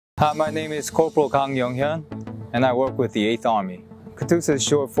Hi, my name is Corporal Kang Hyun, and I work with the 8th Army. KATUSA is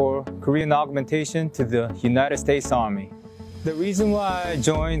short for Korean Augmentation to the United States Army. The reason why I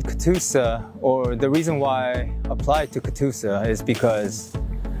joined KATUSA, or the reason why I applied to KATUSA, is because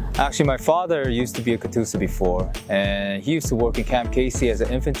actually my father used to be a KATUSA before, and he used to work in Camp Casey as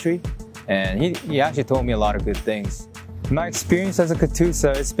an infantry, and he actually told me a lot of good things. My experience as a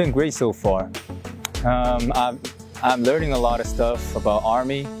KATUSA, it's been great so far. I'm learning a lot of stuff about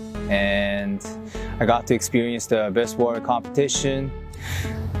Army, and I got to experience the Best Warrior competition.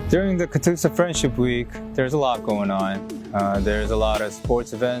 During the KATUSA Friendship Week, there's a lot going on. There's a lot of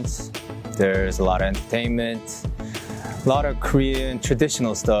sports events, there's a lot of entertainment, a lot of Korean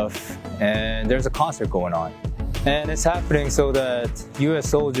traditional stuff, and there's a concert going on. And it's happening so that US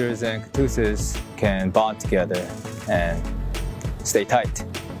soldiers and KATUSAs can bond together and stay tight.